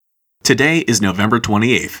Today is November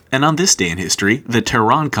 28th, and on this day in history, the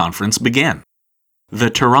Terran Conference began. The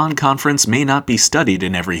Terran Conference may not be studied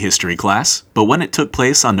in every history class, but when it took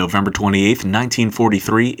place on November 28,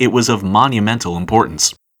 1943, it was of monumental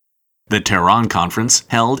importance. The Terran Conference,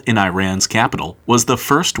 held in Iran's capital, was the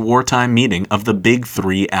first wartime meeting of the big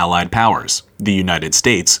three Allied powers, the United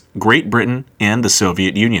States, Great Britain, and the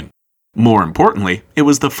Soviet Union. More importantly, it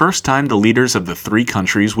was the first time the leaders of the three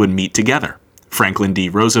countries would meet together. Franklin D.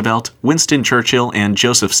 Roosevelt, Winston Churchill, and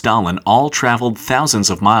Joseph Stalin all traveled thousands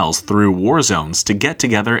of miles through war zones to get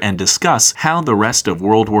together and discuss how the rest of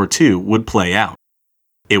World War II would play out.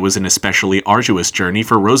 It was an especially arduous journey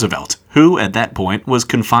for Roosevelt, who at that point was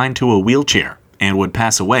confined to a wheelchair and would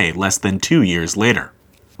pass away less than 2 years later.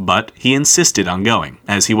 But he insisted on going,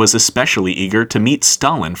 as he was especially eager to meet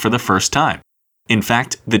Stalin for the first time. In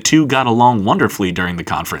fact, the two got along wonderfully during the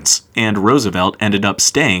conference, and Roosevelt ended up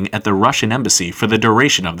staying at the Russian embassy for the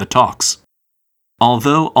duration of the talks.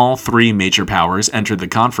 Although all three major powers entered the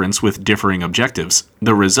conference with differing objectives,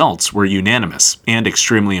 the results were unanimous and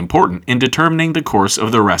extremely important in determining the course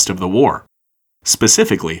of the rest of the war.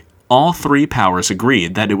 Specifically, all three powers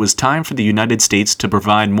agreed that it was time for the United States to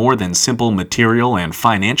provide more than simple material and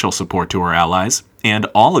financial support to our allies, and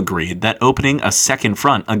all agreed that opening a second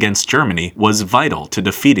front against Germany was vital to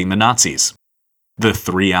defeating the Nazis. The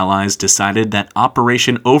three allies decided that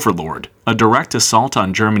Operation Overlord, a direct assault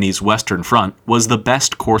on Germany's Western Front, was the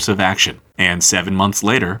best course of action, and 7 months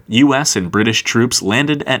later, US and British troops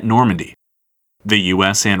landed at Normandy. The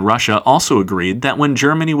US and Russia also agreed that when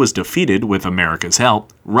Germany was defeated with America's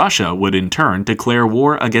help, Russia would in turn declare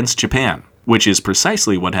war against Japan, which is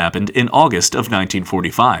precisely what happened in August of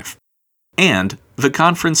 1945. And the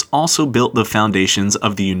conference also built the foundations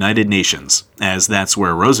of the United Nations, as that's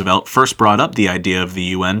where Roosevelt first brought up the idea of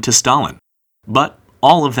the UN to Stalin. But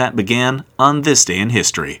all of that began on this day in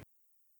history.